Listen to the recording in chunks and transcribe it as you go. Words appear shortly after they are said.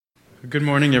Good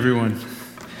morning, everyone.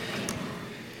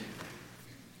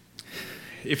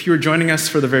 If you are joining us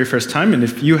for the very first time, and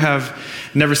if you have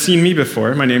never seen me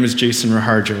before, my name is Jason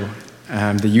Raharjo.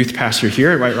 I'm the youth pastor here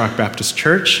at White Rock Baptist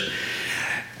Church.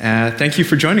 Thank you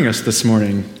for joining us this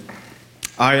morning.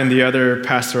 I and the other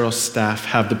pastoral staff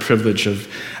have the privilege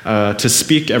to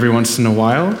speak every once in a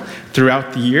while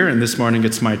throughout the year, and this morning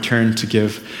it's my turn to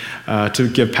give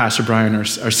Pastor Brian, our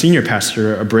senior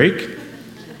pastor, a break.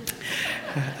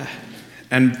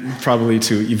 And probably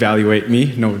to evaluate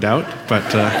me, no doubt. But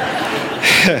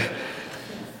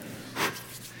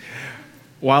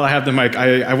while I have the mic,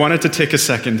 I wanted to take a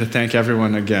second to thank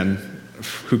everyone again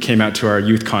who came out to our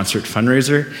youth concert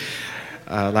fundraiser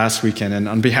last weekend. And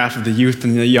on behalf of the youth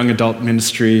and the young adult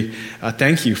ministry,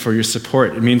 thank you for your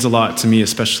support. It means a lot to me,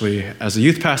 especially as a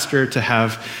youth pastor, to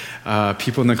have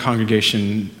people in the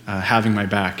congregation having my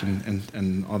back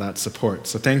and all that support.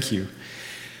 So thank you.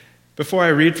 Before I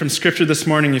read from Scripture this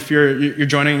morning, if you're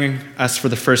joining us for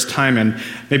the first time and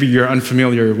maybe you're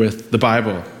unfamiliar with the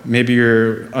Bible, maybe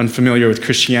you're unfamiliar with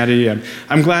Christianity,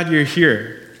 I'm glad you're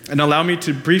here. And allow me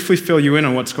to briefly fill you in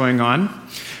on what's going on.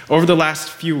 Over the last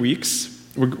few weeks,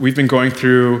 we've been going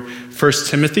through 1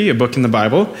 Timothy, a book in the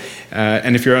Bible.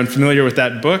 And if you're unfamiliar with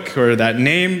that book or that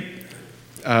name,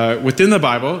 within the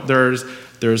Bible,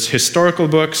 there's historical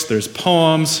books, there's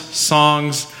poems,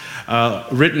 songs,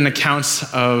 written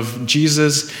accounts of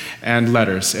Jesus, and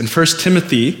letters. And 1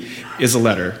 Timothy is a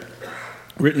letter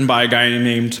written by a guy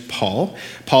named Paul.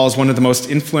 Paul is one of the most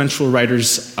influential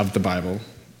writers of the Bible.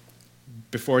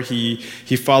 Before he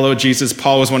followed Jesus,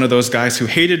 Paul was one of those guys who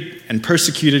hated and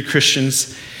persecuted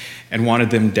Christians and wanted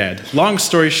them dead. Long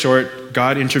story short,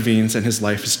 God intervenes and his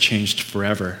life is changed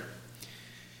forever.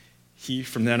 He,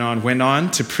 from then on, went on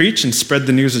to preach and spread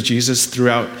the news of Jesus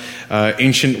throughout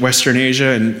ancient Western Asia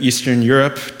and Eastern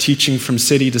Europe, teaching from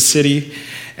city to city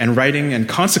and writing, and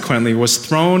consequently was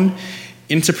thrown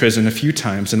into prison a few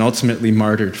times and ultimately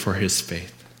martyred for his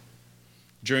faith.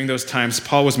 During those times,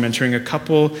 Paul was mentoring a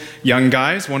couple young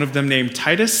guys, one of them named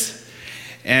Titus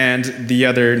and the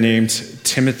other named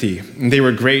Timothy. And they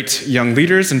were great young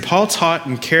leaders, and Paul taught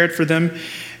and cared for them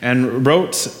and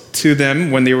wrote to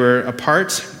them when they were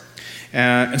apart.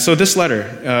 And so this letter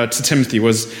to Timothy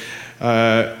was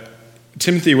at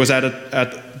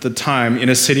the time in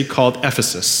a city called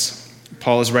Ephesus.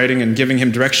 Paul is writing and giving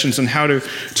him directions on how to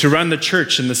run the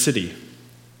church in the city.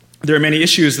 There are many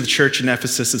issues the church in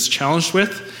Ephesus is challenged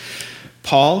with.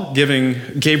 Paul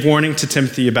gave warning to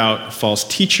Timothy about false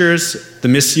teachers, the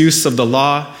misuse of the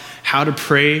law, how to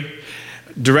pray,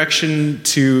 direction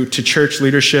to church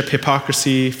leadership,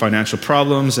 hypocrisy, financial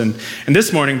problems. And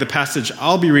this morning, the passage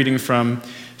I'll be reading from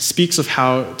speaks of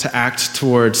how to act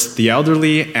towards the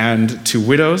elderly and to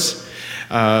widows,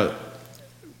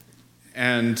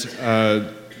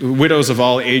 widows of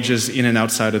all ages in and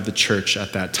outside of the church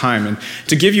at that time. And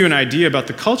to give you an idea about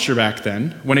the culture back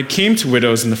then, when it came to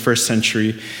widows in the first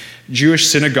century, Jewish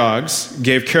synagogues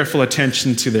gave careful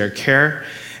attention to their care.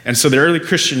 And so the early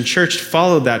Christian church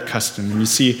followed that custom. And you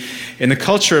see, in the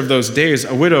culture of those days,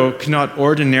 a widow could not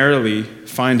ordinarily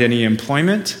find any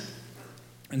employment,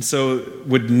 and so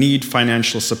would need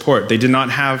financial support. They did not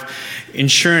have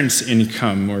insurance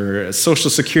income or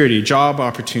social security, job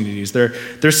opportunities.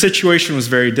 Their situation was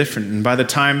very different. And by the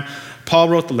time Paul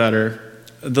wrote the letter,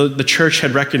 the church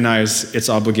had recognized its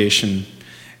obligation.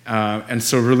 And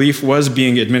so relief was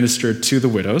being administered to the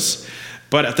widows.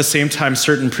 But at the same time,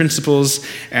 certain principles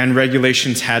and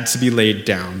regulations had to be laid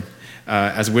down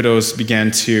as widows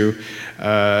began to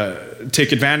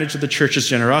take advantage of the church's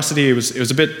generosity. It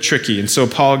was a bit tricky. And so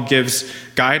Paul gives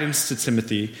guidance to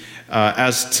Timothy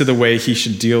as to the way he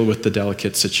should deal with the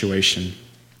delicate situation.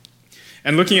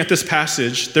 And looking at this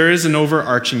passage, there is an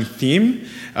overarching theme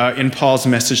in Paul's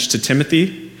message to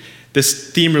Timothy.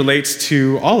 This theme relates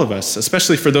to all of us,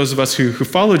 especially for those of us who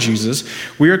follow Jesus.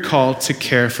 We are called to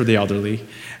care for the elderly,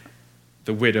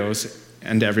 the widows,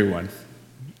 and everyone.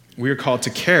 We are called to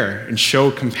care and show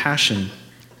compassion.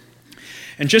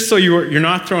 And just so you're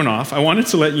not thrown off, I wanted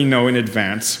to let you know in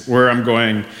advance where I'm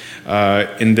going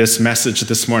in this message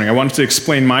this morning. I wanted to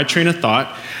explain my train of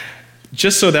thought,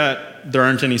 just so that there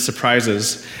aren't any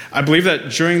surprises. I believe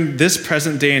that during this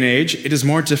present day and age, it is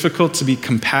more difficult to be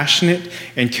compassionate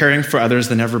and caring for others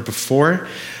than ever before.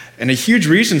 And a huge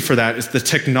reason for that is the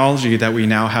technology that we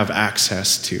now have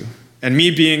access to. And me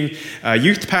being a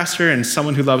youth pastor and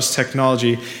someone who loves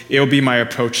technology, it will be my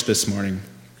approach this morning.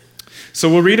 So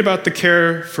we'll read about the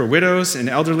care for widows and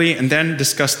elderly, and then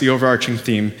discuss the overarching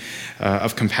theme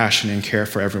of compassion and care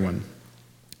for everyone.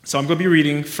 So I'm going to be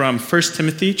reading from 1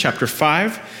 Timothy chapter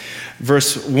 5,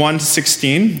 verse 1 to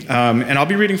 16. And I'll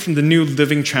be reading from the New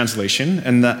Living Translation,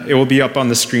 and it will be up on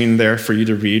the screen there for you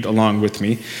to read along with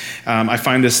me. I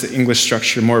find this English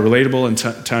structure more relatable and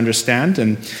to understand.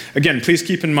 And again, please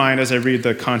keep in mind as I read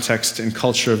the context and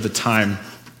culture of the time.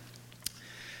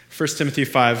 1 Timothy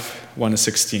 5, 1 to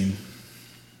 16.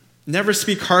 Never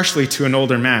speak harshly to an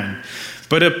older man,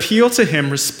 but appeal to him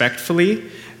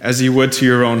respectfully as you would to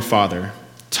your own father.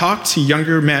 Talk to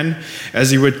younger men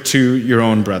as you would to your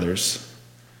own brothers.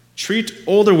 Treat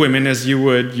older women as you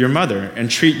would your mother, and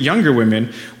treat younger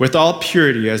women with all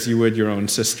purity as you would your own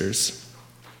sisters.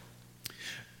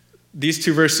 These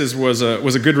two verses was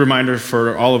a good reminder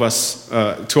for all of us,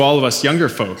 to all of us younger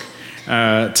folk,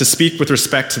 to speak with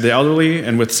respect to the elderly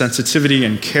and with sensitivity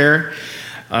and care.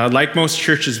 Like most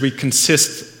churches, we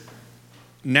consist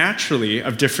naturally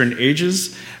of different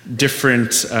ages,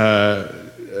 different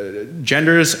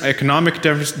genders, economic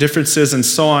differences, and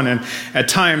so on. And at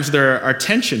times there are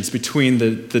tensions between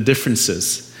the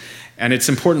differences. And it's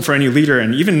important for any leader,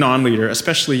 and even non-leader,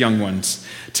 especially young ones,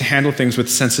 to handle things with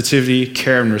sensitivity,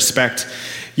 care, and respect.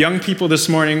 Young people this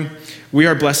morning, we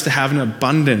are blessed to have an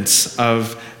abundance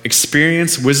of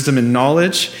experience, wisdom, and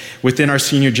knowledge within our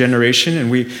senior generation, and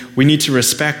we need to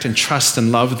respect and trust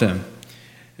and love them.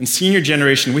 In senior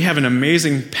generation, we have an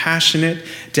amazing, passionate,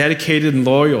 dedicated, and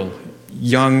loyal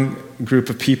young group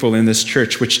of people in this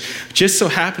church, which just so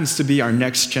happens to be our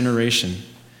next generation.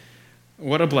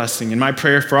 What a blessing. And my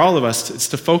prayer for all of us is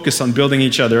to focus on building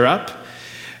each other up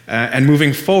and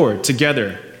moving forward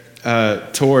together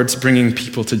towards bringing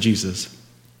people to Jesus.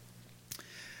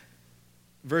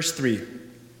 Verse 3,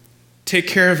 take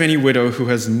care of any widow who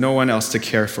has no one else to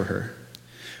care for her.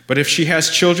 But if she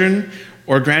has children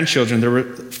or grandchildren, their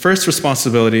first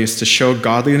responsibility is to show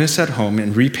godliness at home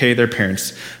and repay their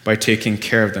parents by taking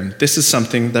care of them. This is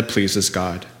something that pleases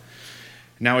God.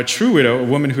 Now a true widow, a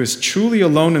woman who is truly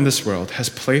alone in this world, has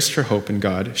placed her hope in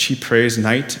God. She prays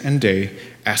night and day,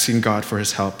 asking God for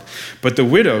his help. But the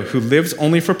widow who lives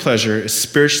only for pleasure is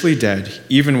spiritually dead,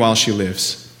 even while she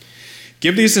lives.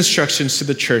 Give these instructions to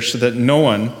the church so that no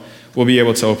one will be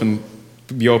able to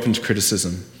be open to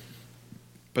criticism.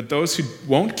 But those who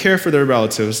won't care for their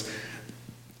relatives,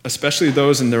 especially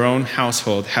those in their own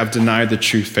household, have denied the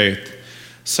true faith.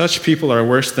 Such people are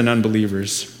worse than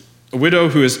unbelievers. A widow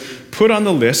who is put on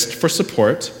the list for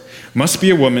support must be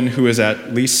a woman who is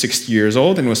at least 60 years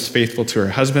old and was faithful to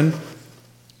her husband.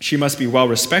 She must be well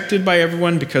respected by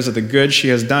everyone because of the good she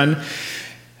has done.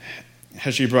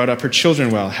 Has she brought up her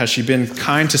children well? Has she been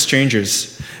kind to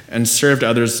strangers and served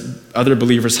other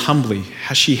believers humbly?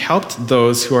 Has she helped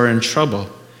those who are in trouble?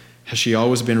 Has she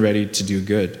always been ready to do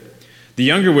good? The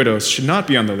younger widows should not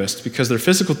be on the list because their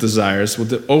physical desires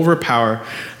will overpower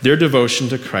their devotion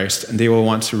to Christ and they will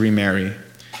want to remarry.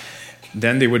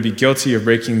 Then they would be guilty of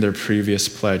breaking their previous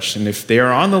pledge. And if they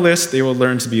are on the list, they will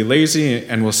learn to be lazy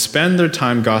and will spend their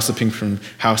time gossiping from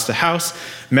house to house,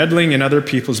 meddling in other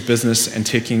people's business and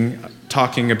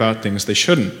talking about things they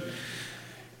shouldn't.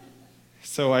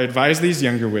 So I advise these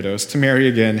younger widows to marry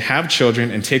again, have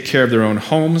children, and take care of their own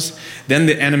homes. Then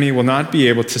the enemy will not be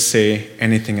able to say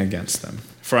anything against them.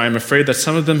 For I am afraid that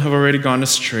some of them have already gone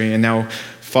astray and now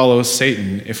follow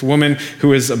Satan. If a woman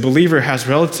who is a believer has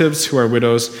relatives who are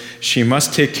widows, she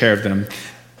must take care of them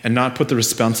and not put the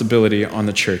responsibility on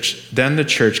the church. Then the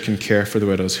church can care for the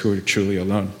widows who are truly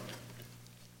alone.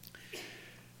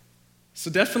 So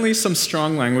definitely some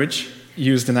strong language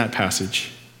used in that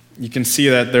passage. You can see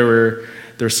that there were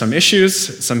some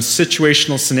issues, some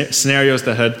situational scenarios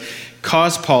that had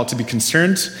caused Paul to be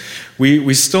concerned.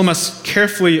 We still must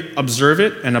carefully observe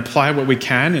it and apply what we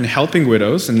can in helping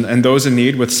widows and those in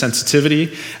need with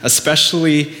sensitivity,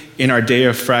 especially in our day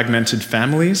of fragmented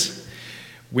families.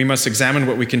 We must examine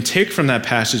what we can take from that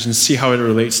passage and see how it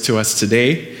relates to us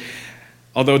today.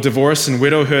 Although divorce and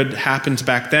widowhood happened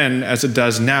back then, as it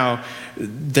does now,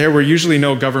 there were usually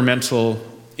no governmental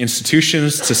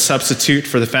institutions to substitute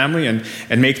for the family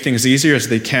and make things easier as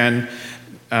they can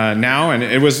now. And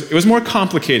it was more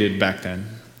complicated back then.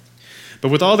 But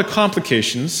with all the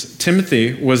complications,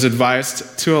 Timothy was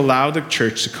advised to allow the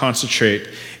church to concentrate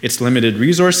its limited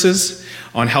resources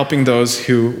on helping those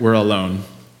who were alone,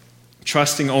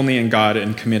 trusting only in God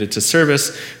and committed to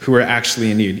service, who were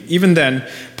actually in need. Even then,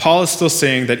 Paul is still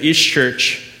saying that each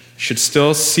church should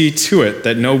still see to it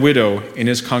that no widow in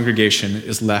his congregation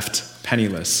is left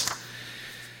penniless.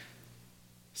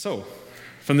 So,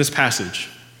 from this passage,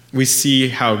 we see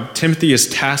how Timothy is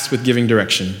tasked with giving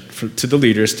direction to the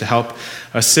leaders to help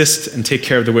assist and take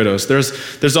care of the widows.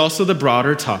 There's also the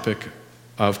broader topic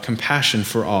of compassion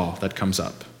for all that comes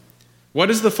up. What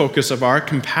is the focus of our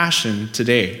compassion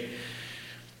today?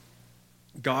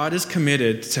 God is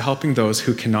committed to helping those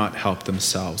who cannot help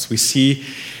themselves. We see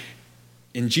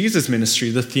in Jesus' ministry,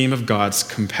 the theme of God's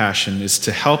compassion is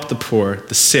to help the poor,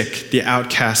 the sick, the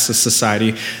outcasts of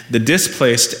society, the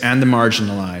displaced, and the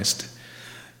marginalized.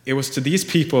 It was to these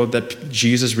people that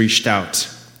Jesus reached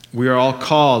out. We are all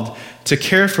called to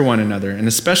care for one another, and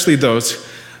especially those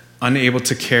unable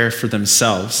to care for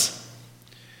themselves.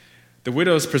 The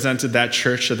widows presented that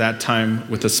church at that time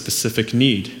with a specific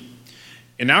need.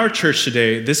 In our church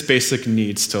today, this basic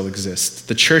need still exists.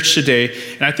 The church today,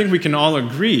 and I think we can all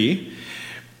agree,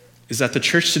 is that the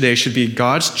church today should be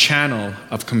God's channel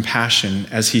of compassion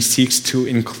as he seeks to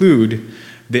include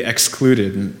the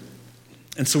excluded.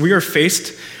 And so we are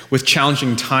faced with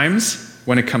challenging times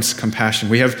when it comes to compassion.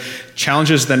 We have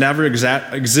challenges that never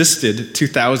existed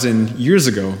 2,000 years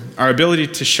ago. Our ability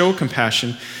to show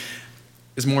compassion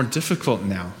is more difficult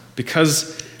now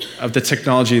because of the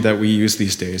technology that we use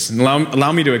these days. And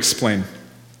allow me to explain.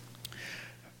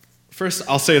 First,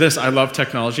 I'll say this: I love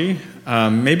technology,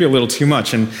 maybe a little too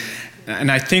much.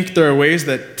 And I think there are ways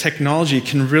that technology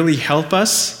can really help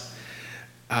us,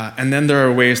 and then there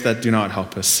are ways that do not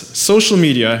help us. Social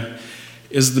media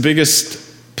is the biggest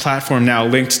platform now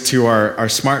linked to our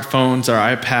smartphones,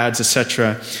 our iPads,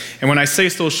 etc. And when I say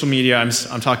social media,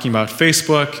 I'm talking about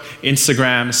Facebook,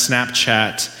 Instagram,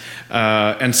 Snapchat,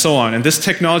 and so on. And this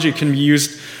technology can be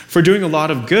used for doing a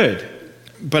lot of good,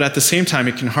 but at the same time,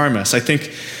 it can harm us. I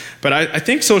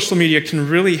think social media can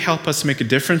really help us make a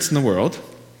difference in the world.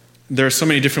 There are so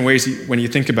many different ways when you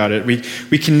think about it.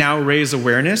 We can now raise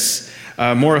awareness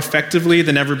more effectively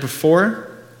than ever before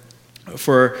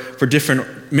for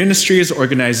different ministries,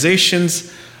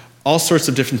 organizations, all sorts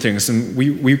of different things. And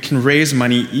we can raise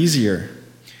money easier.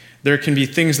 There can be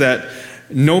things that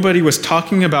nobody was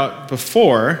talking about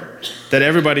before that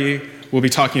everybody will be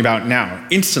talking about now.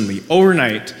 Instantly,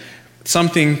 overnight,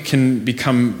 something can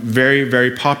become very,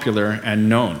 very popular and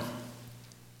known.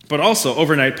 But also,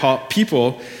 overnight,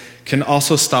 people can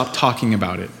also stop talking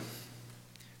about it.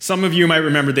 Some of you might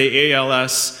remember the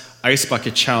ALS Ice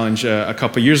Bucket Challenge a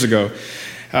couple years ago.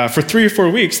 For 3 or 4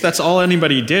 weeks, that's all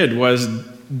anybody did was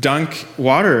dunk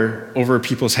water over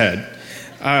people's head.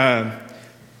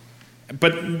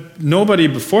 But nobody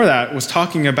before that was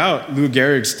talking about Lou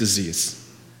Gehrig's disease.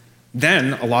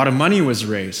 Then a lot of money was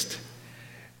raised,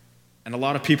 and a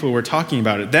lot of people were talking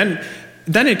about it. Then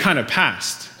it kind of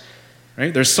passed.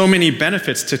 Right? There's so many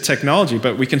benefits to technology,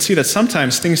 but we can see that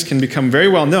sometimes things can become very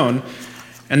well known,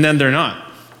 and then they're not.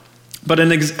 But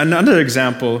another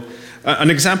example, an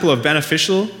example of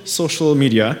beneficial social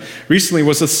media recently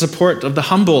was the support of the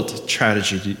Humboldt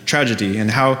tragedy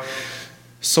and how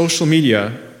social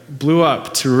media blew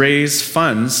up to raise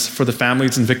funds for the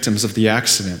families and victims of the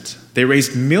accident. They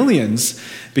raised millions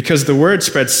because the word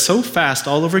spread so fast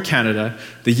all over Canada,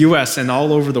 the US, and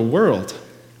all over the world.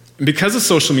 And because of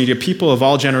social media, people of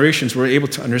all generations were able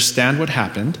to understand what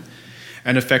happened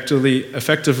and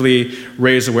effectively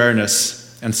raise awareness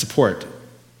and support.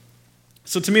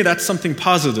 So to me, that's something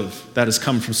positive that has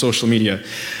come from social media.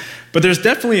 But there's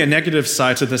definitely a negative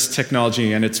side to this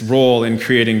technology and its role in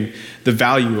creating the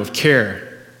value of care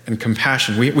and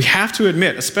compassion. We have to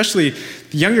admit, especially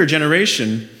the younger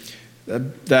generation,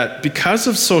 that because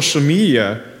of social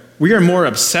media, we are more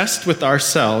obsessed with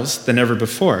ourselves than ever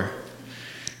before.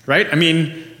 Right? I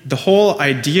mean, the whole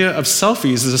idea of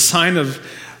selfies is a sign of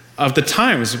the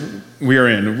times we are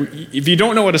in. If you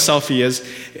don't know what a selfie is,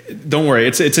 don't worry.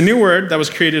 It's a new word that was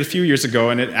created a few years ago,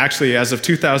 and it actually, as of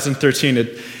 2013,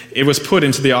 it was put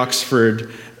into the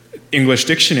Oxford English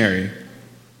Dictionary.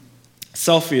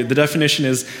 Selfie, the definition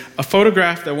is a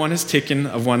photograph that one has taken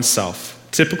of oneself,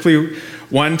 typically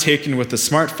one taken with a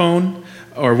smartphone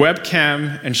or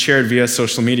webcam and shared via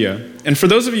social media. And for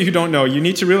those of you who don't know, you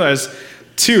need to realize,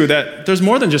 too, that there's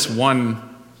more than just one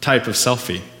type of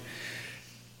selfie.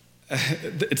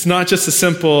 It's not just a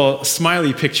simple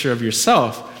smiley picture of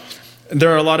yourself.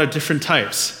 There are a lot of different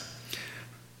types.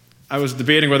 I was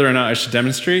debating whether or not I should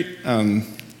demonstrate.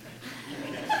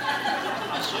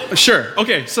 Sure.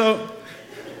 Okay, so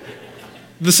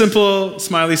the simple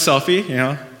smiley selfie, you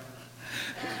know.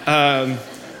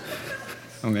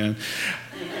 Oh man.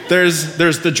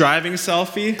 There's the driving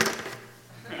selfie.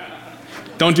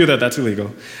 Don't do that, that's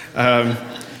illegal.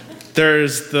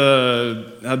 There's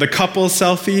the couple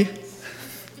selfie.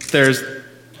 There's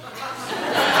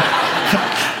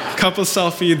couple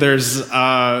selfie. There's,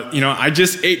 I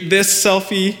just ate this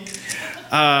selfie.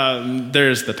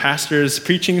 There's the pastor's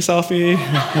preaching selfie.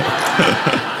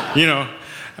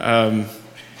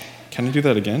 Can I do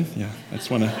that again? Yeah, I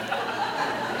just want to.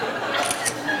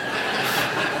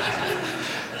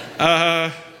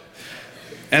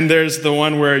 And there's the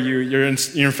one where you're in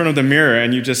front of the mirror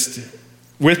and you just,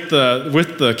 with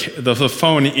the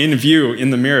phone in view in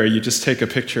the mirror, you just take a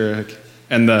picture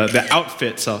and the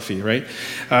outfit selfie, right?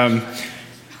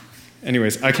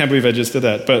 Anyways, I can't believe I just did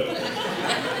that,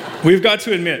 but we've got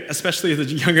to admit, especially the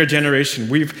younger generation,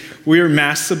 we are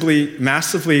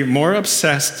massively more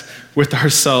obsessed with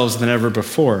ourselves than ever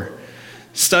before.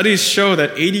 Studies show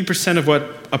that 80% of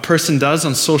what a person does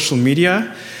on social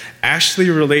media actually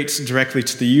relates directly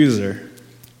to the user.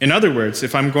 In other words,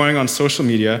 if I'm going on social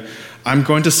media, I'm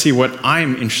going to see what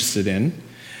I'm interested in,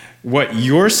 what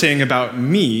you're saying about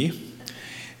me,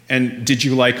 and did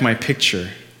you like my picture?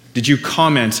 Did you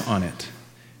comment on it?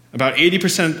 About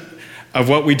 80% of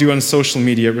what we do on social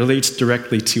media relates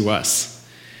directly to us.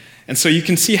 And so you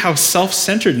can see how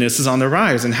self-centeredness is on the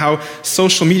rise and how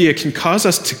social media can cause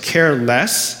us to care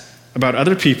less about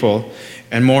other people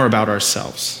and more about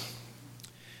ourselves.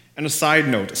 And a side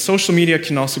note, social media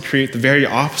can also create the very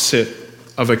opposite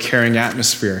of a caring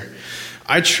atmosphere.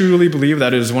 I truly believe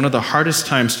that it is one of the hardest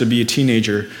times to be a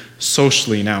teenager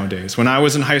socially nowadays. When I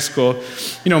was in high school,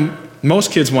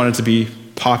 most kids wanted to be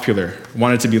popular,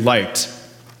 wanted to be liked.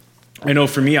 I know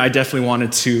for me, I definitely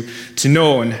wanted to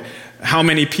know and how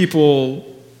many people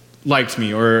liked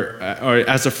me or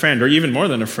as a friend, or even more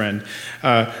than a friend.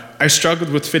 I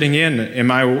struggled with fitting in. Am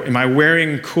I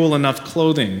wearing cool enough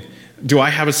clothing? Do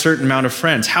I have a certain amount of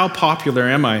friends? How popular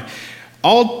am I?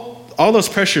 All those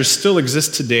pressures still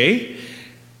exist today,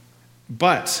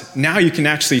 but now you can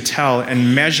actually tell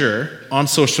and measure on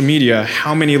social media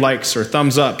how many likes or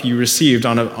thumbs up you received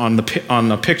on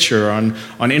a picture on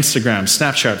Instagram,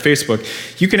 Snapchat, Facebook.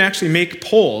 You can actually make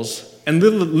polls and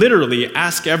literally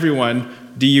ask everyone,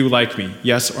 do you like me?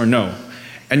 Yes or no?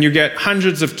 And you get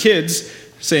hundreds of kids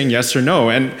saying yes or no.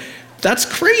 And that's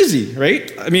crazy,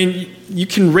 right? I mean, you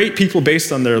can rate people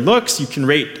based on their looks. You can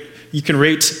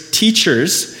rate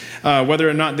teachers, whether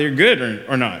or not they're good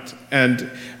or not. And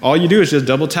all you do is just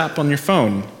double tap on your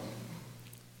phone.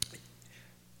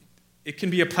 It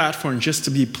can be a platform just to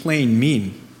be plain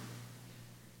mean.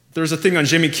 There's a thing on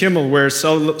Jimmy Kimmel where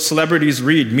celebrities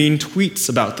read mean tweets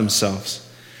about themselves.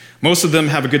 Most of them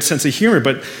have a good sense of humor,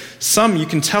 but some you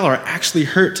can tell are actually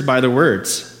hurt by the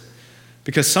words.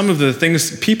 Because some of the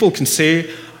things people can say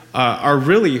are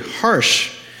really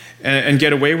harsh and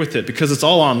get away with it because it's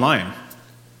all online.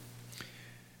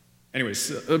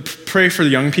 Anyways, pray for the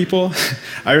young people.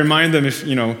 I remind them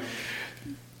you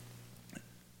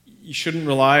shouldn't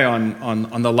rely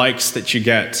on the likes that you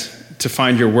get to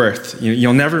find your worth.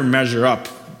 You'll never measure up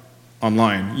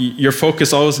online. Your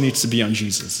focus always needs to be on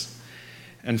Jesus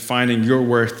and finding your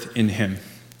worth in Him.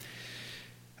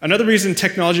 Another reason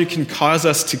technology can cause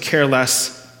us to care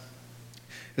less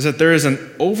is that there is an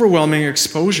overwhelming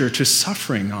exposure to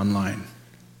suffering online,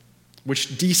 which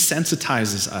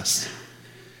desensitizes us.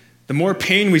 The more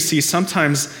pain we see,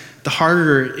 sometimes the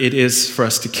harder it is for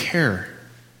us to care.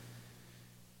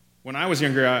 When I was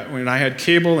younger, when I had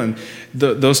cable and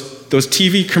those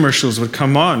TV commercials would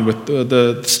come on with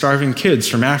the starving kids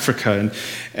from Africa,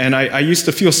 and I used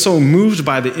to feel so moved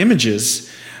by the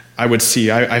images I would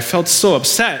see. I felt so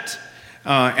upset,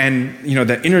 and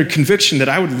that inner conviction that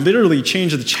I would literally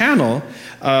change the channel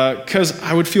because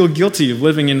I would feel guilty of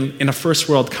living in a first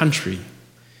world country.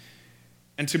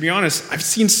 And to be honest, I've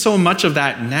seen so much of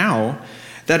that now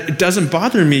that it doesn't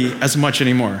bother me as much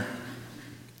anymore.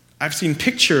 I've seen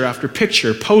picture after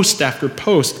picture, post after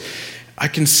post. I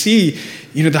can see,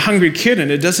 the hungry kid,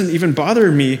 and it doesn't even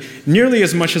bother me nearly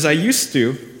as much as it used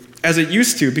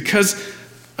to, because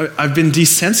I've been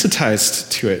desensitized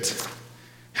to it.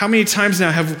 How many times now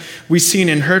have we seen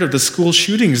and heard of the school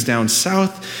shootings down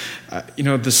south?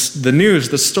 The news,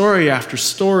 the story after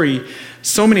story,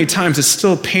 so many times it's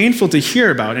still painful to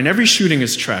hear about, and every shooting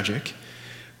is tragic.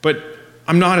 But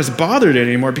I'm not as bothered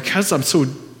anymore because I'm so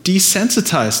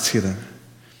desensitized to them.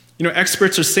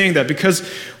 Experts are saying that because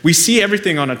we see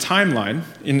everything on a timeline,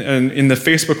 in the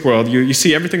Facebook world, you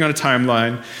see everything on a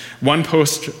timeline, one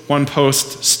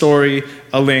post, story,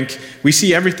 a link. We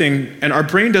see everything, and our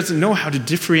brain doesn't know how to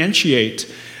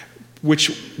differentiate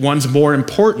which one's more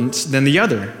important than the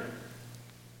other.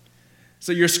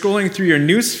 So you're scrolling through your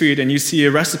news feed and you see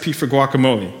a recipe for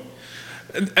guacamole.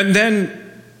 And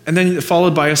then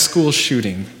followed by a school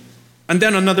shooting. And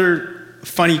then another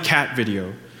funny cat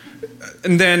video.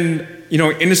 And then,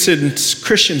 innocent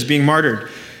Christians being martyred.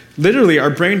 Literally,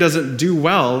 our brain doesn't do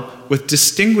well with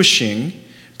distinguishing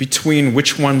between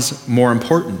which one's more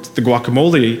important, the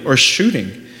guacamole or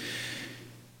shooting.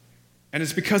 And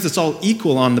it's because it's all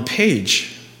equal on the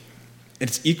page.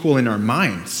 It's equal in our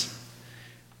minds.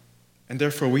 And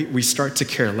therefore, we start to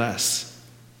care less.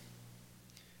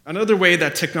 Another way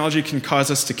that technology can cause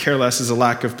us to care less is a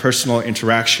lack of personal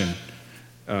interaction.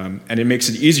 And it makes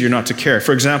it easier not to care.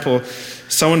 For example,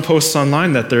 someone posts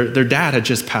online that their dad had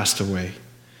just passed away.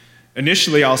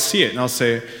 Initially, I'll see it and I'll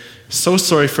say, "So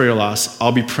sorry for your loss.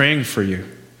 I'll be praying for you."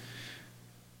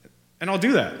 And I'll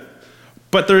do that.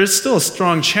 But there is still a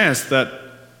strong chance that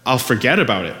I'll forget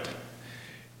about it.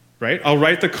 Right? I'll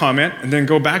write the comment and then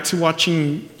go back to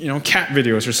watching, cat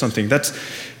videos or something.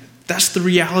 That's the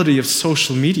reality of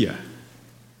social media.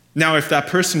 Now, if that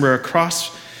person were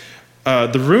across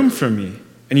the room from me,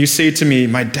 and you say to me,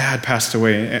 "My dad passed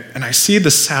away," and I see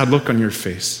the sad look on your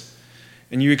face,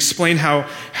 and you explain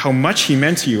how much he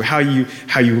meant to you, how you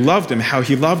loved him, how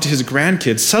he loved his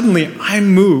grandkids, suddenly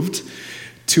I'm moved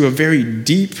to a very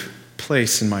deep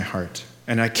place in my heart,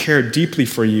 and I care deeply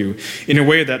for you in a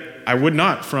way that I would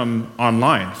not from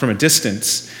online, from a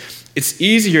distance. It's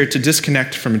easier to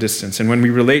disconnect from a distance, and when we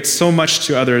relate so much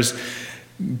to others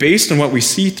based on what we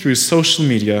see through social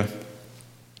media,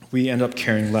 we end up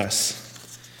caring less.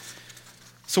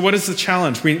 So what is the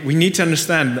challenge? We need to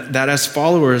understand that as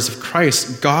followers of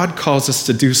Christ, God calls us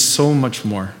to do so much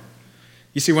more.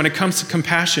 You see, when it comes to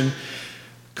compassion,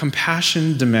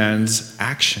 compassion demands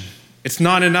action. It's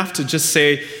not enough to just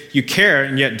say you care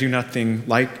and yet do nothing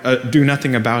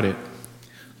about it.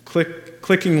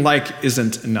 Clicking like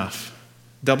isn't enough.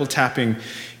 Double tapping,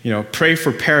 pray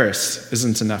for Paris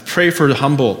isn't enough. Pray for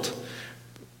Humboldt.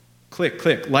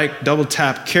 Click, like, double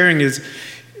tap. Caring is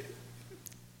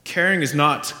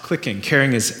not clicking.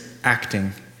 Caring is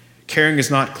acting. Caring is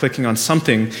not clicking on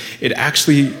something. It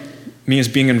actually means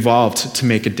being involved to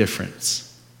make a difference.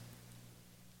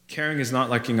 Caring is not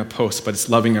liking a post, but it's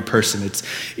loving a person.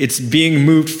 It's being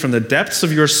moved from the depths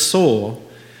of your soul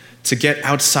to get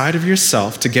outside of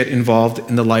yourself, to get involved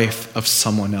in the life of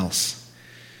someone else.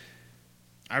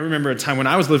 I remember a time when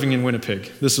I was living in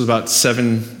Winnipeg. This was about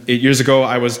 7-8 years ago.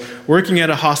 I was working at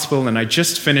a hospital and I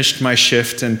just finished my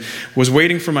shift and was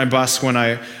waiting for my bus when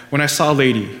I saw a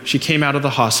lady. She came out of the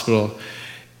hospital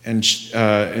and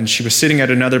she was sitting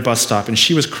at another bus stop and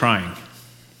she was crying.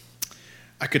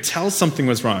 I could tell something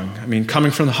was wrong. I mean,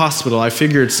 coming from the hospital, I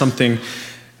figured something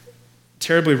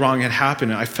terribly wrong had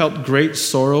happened, and I felt great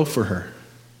sorrow for her.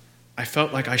 I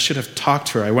felt like I should have talked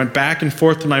to her. I went back and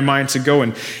forth in my mind to go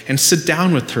and sit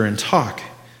down with her and talk.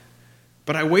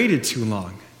 But I waited too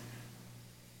long.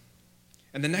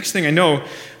 And the next thing I know,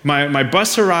 my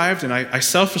bus arrived, and I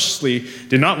selfishly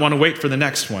did not want to wait for the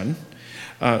next one.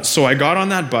 So I got on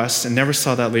that bus and never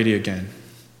saw that lady again.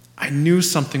 I knew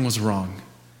something was wrong.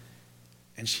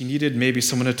 And she needed maybe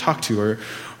someone to talk to,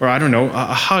 or I don't know,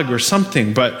 a hug or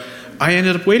something. But I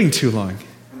ended up waiting too long.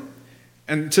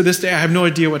 And to this day, I have no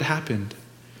idea what happened.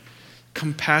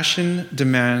 Compassion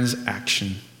demands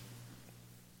action.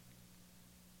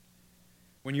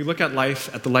 When you look at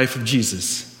the life of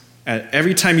Jesus,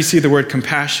 every time you see the word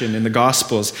compassion in the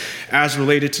Gospels as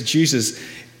related to Jesus,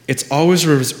 it's always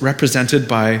represented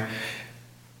by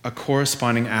a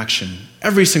corresponding action.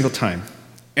 Every single time.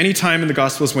 Any time in the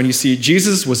Gospels when you see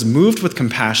Jesus was moved with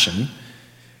compassion,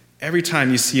 every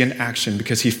time you see an action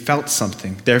because he felt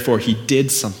something, therefore he did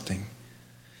something.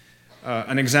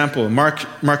 An example, Mark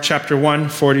chapter 1,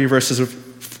 40 verses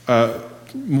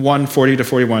 140 to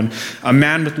 41. A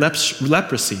man with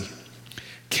leprosy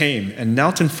came and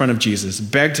knelt in front of Jesus,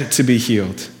 begged to be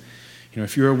healed.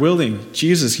 If you are willing,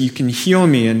 Jesus, you can heal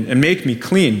me and make me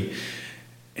clean.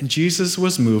 And Jesus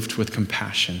was moved with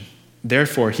compassion.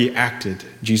 Therefore, he acted.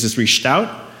 Jesus reached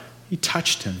out, he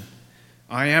touched him.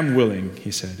 I am willing, he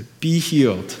said, be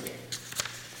healed.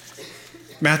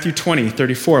 Matthew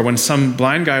 20:34, when some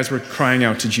blind guys were crying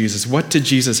out to Jesus, what did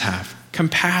Jesus have?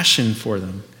 Compassion for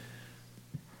them.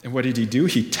 And what did he do?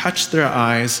 He touched their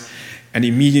eyes, and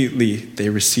immediately they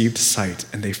received sight,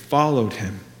 and they followed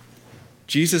him.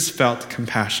 Jesus felt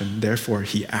compassion, therefore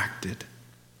he acted.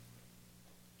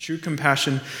 True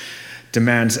compassion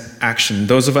demands action.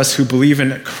 Those of us who believe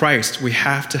in Christ, we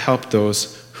have to help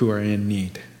those who are in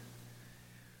need.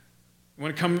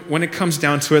 When it comes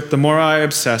down to it, the more I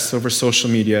obsess over social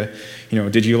media,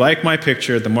 did you like my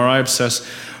picture? The more I obsess,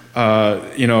 the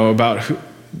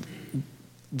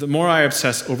more I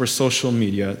obsess over social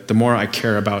media, the more I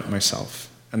care about myself,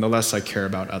 and the less I care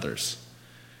about others.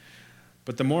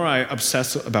 But the more I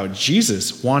obsess about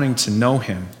Jesus, wanting to know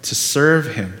him, to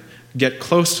serve him, get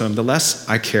close to him, the less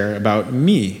I care about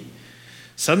me.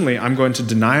 Suddenly, I'm going to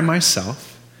deny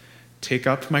myself, take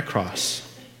up my cross.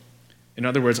 In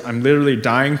other words, I'm literally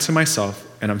dying to myself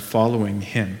and I'm following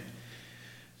him.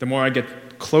 The more I get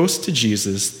close to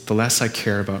Jesus, the less I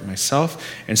care about myself,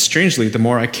 and strangely, the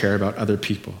more I care about other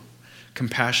people.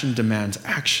 Compassion demands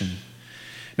action.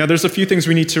 Now, there's a few things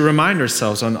we need to remind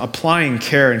ourselves on applying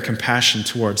care and compassion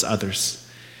towards others.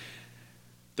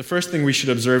 The first thing we should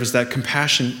observe is that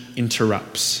compassion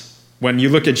interrupts. When you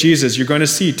look at Jesus, you're going to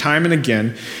see time and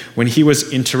again when he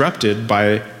was interrupted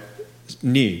by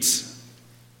needs.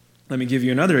 Let me give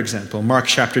you another example. Mark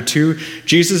chapter 2,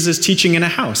 Jesus is teaching in a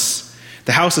house.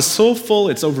 The house is so full,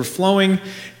 it's overflowing.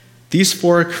 These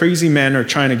 4 crazy men are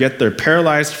trying to get their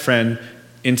paralyzed friend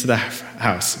into the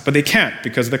house, but they can't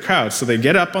because of the crowd. So they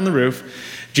get up on the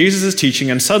roof. Jesus is teaching,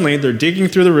 and suddenly they're digging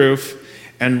through the roof,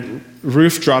 and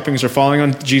roof droppings are falling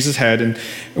on Jesus' head. And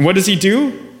what does he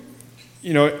do?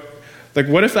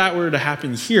 What if that were to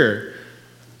happen here?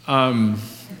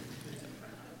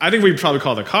 I think we'd probably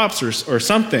call the cops or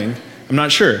something. I'm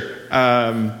not sure.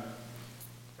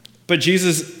 But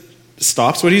Jesus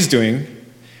stops what he's doing,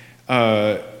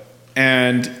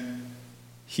 and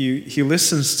he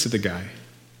listens to the guy.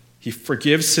 He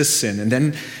forgives his sin and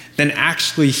then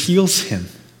actually heals him.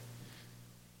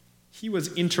 He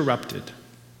was interrupted.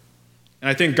 And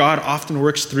I think God often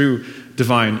works through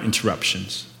divine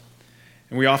interruptions.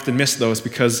 And we often miss those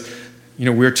because,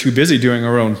 we're too busy doing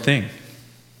our own thing.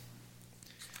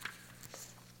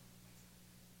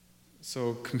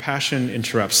 So compassion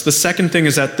interrupts. The second thing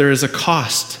is that there is a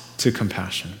cost to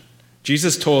compassion.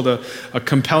 Jesus told a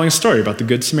compelling story about the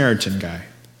Good Samaritan guy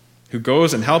who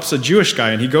goes and helps a Jewish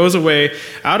guy, and he goes away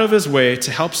out of his way to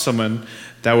help someone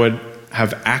that would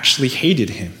have actually hated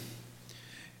him.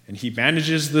 And he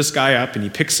bandages this guy up, and he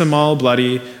picks him all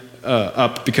bloody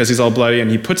up because he's all bloody,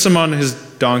 and he puts him on his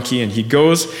donkey, and he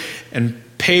goes and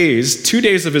pays 2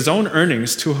 days of his own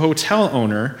earnings to a hotel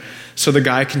owner so the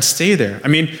guy can stay there. I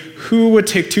mean, who would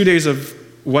take 2 days of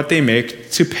what they make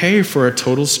to pay for a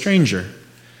total stranger?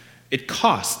 It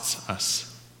costs us.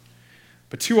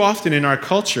 But too often in our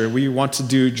culture, we want to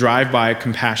do drive-by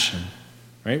compassion,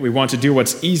 right? We want to do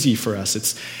what's easy for us.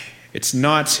 It's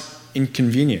not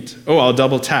inconvenient. Oh, I'll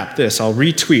double tap this. I'll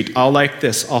retweet. I'll like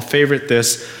this. I'll favorite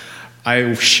this.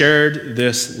 I shared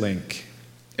this link.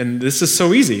 And this is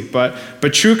so easy, but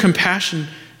true compassion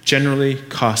generally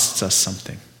costs us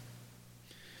something.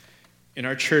 In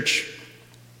our church,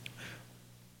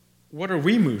 what are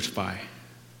we moved by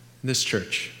in this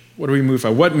church? What are we moved by?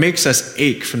 What makes us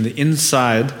ache from the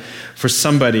inside for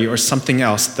somebody or something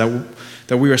else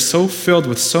that we are so filled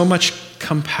with so much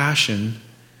compassion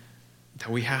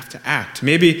that we have to act?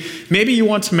 Maybe you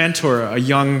want to mentor a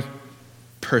young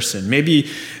person.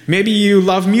 Maybe you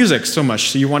love music so much,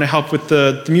 so you want to help with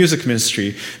the music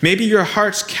ministry. Maybe your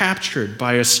heart's captured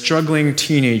by a struggling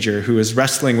teenager who is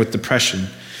wrestling with depression,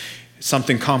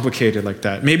 something complicated like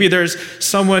that. Maybe there's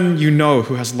someone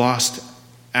who has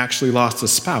actually lost a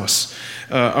spouse,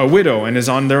 a widow, and is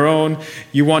on their own.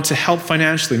 You want to help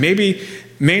financially. Maybe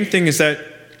main thing is that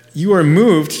you are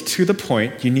moved to the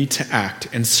point you need to act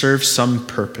and serve some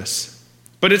purpose.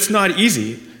 But it's not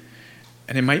easy,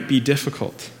 and it might be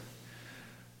difficult.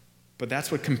 But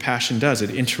that's what compassion does.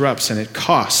 It interrupts and it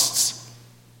costs.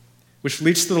 Which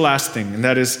leads to the last thing, and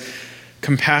that is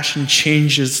compassion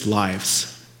changes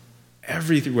lives.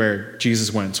 Everywhere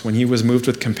Jesus went, when he was moved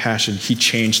with compassion, he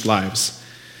changed lives.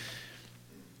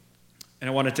 And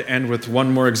I wanted to end with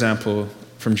one more example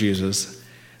from Jesus.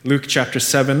 Luke chapter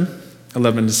 7,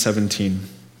 11 to 17.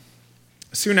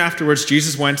 Soon afterwards,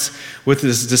 Jesus went with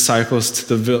his disciples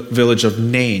to the village of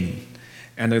Nain,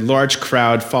 and a large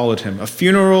crowd followed him. A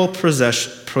funeral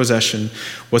procession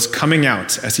was coming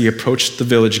out as he approached the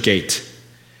village gate.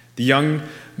 The young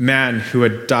man who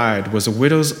had died was a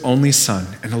widow's only son,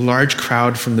 and a large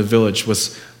crowd from the village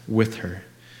was with her.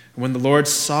 And when the Lord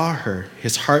saw her,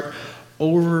 his heart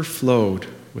overflowed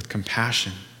with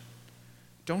compassion.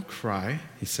 "Don't cry,"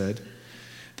 he said.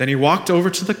 Then he walked over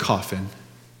to the coffin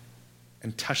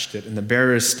and touched it, and the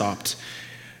bearers stopped.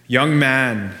 "Young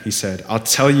man," he said, I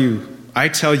tell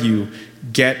you,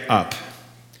 get up."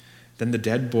 Then the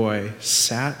dead boy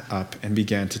sat up and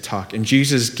began to talk, and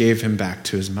Jesus gave him back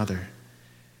to his mother.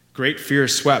 Great fear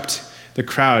swept the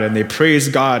crowd, and they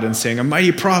praised God and saying, "A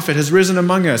mighty prophet has risen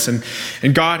among us,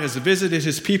 and God has visited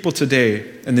his people today."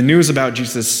 And the news about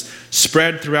Jesus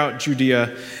spread throughout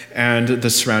Judea and the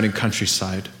surrounding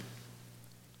countryside.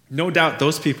 No doubt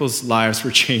those people's lives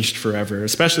were changed forever,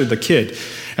 especially the kid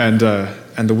and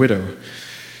the widow.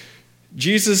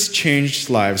 Jesus changed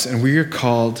lives, and we are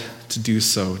called to do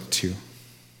so too.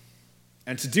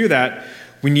 And to do that,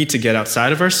 we need to get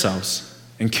outside of ourselves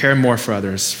and care more for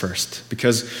others first.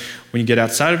 Because when you get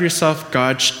outside of yourself,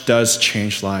 God does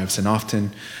change lives, and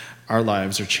often our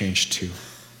lives are changed too.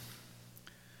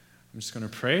 I'm just going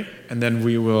to pray, and then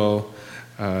we will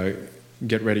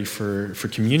get ready for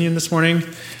communion this morning.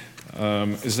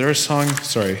 Is there a song?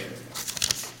 Sorry.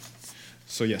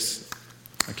 So yes,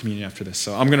 a communion after this.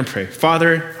 So I'm going to pray.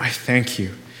 Father, I thank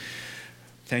you.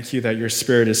 Thank you that your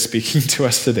Spirit is speaking to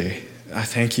us today. I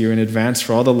thank you in advance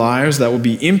for all the lives that will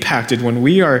be impacted when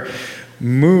we are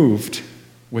moved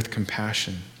with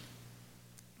compassion,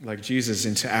 like Jesus,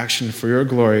 into action for your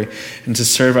glory and to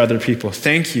serve other people.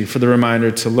 Thank you for the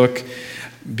reminder to look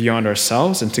beyond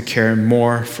ourselves and to care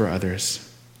more for others.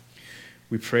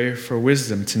 We pray for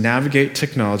wisdom to navigate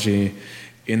technology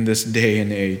in this day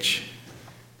and age.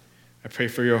 I pray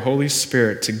for your Holy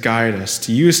Spirit to guide us,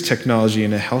 to use technology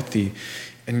in a healthy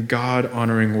and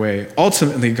God-honoring way.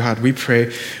 Ultimately, God, we pray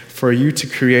for you to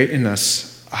create in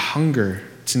us a hunger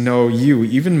to know you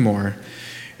even more.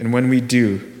 And when we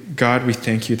do, God, we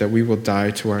thank you that we will die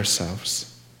to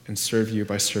ourselves and serve you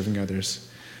by serving others.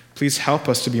 Please help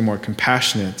us to be more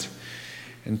compassionate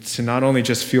and to not only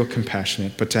just feel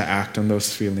compassionate, but to act on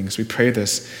those feelings. We pray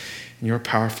this in your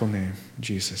powerful name,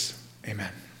 Jesus.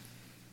 Amen.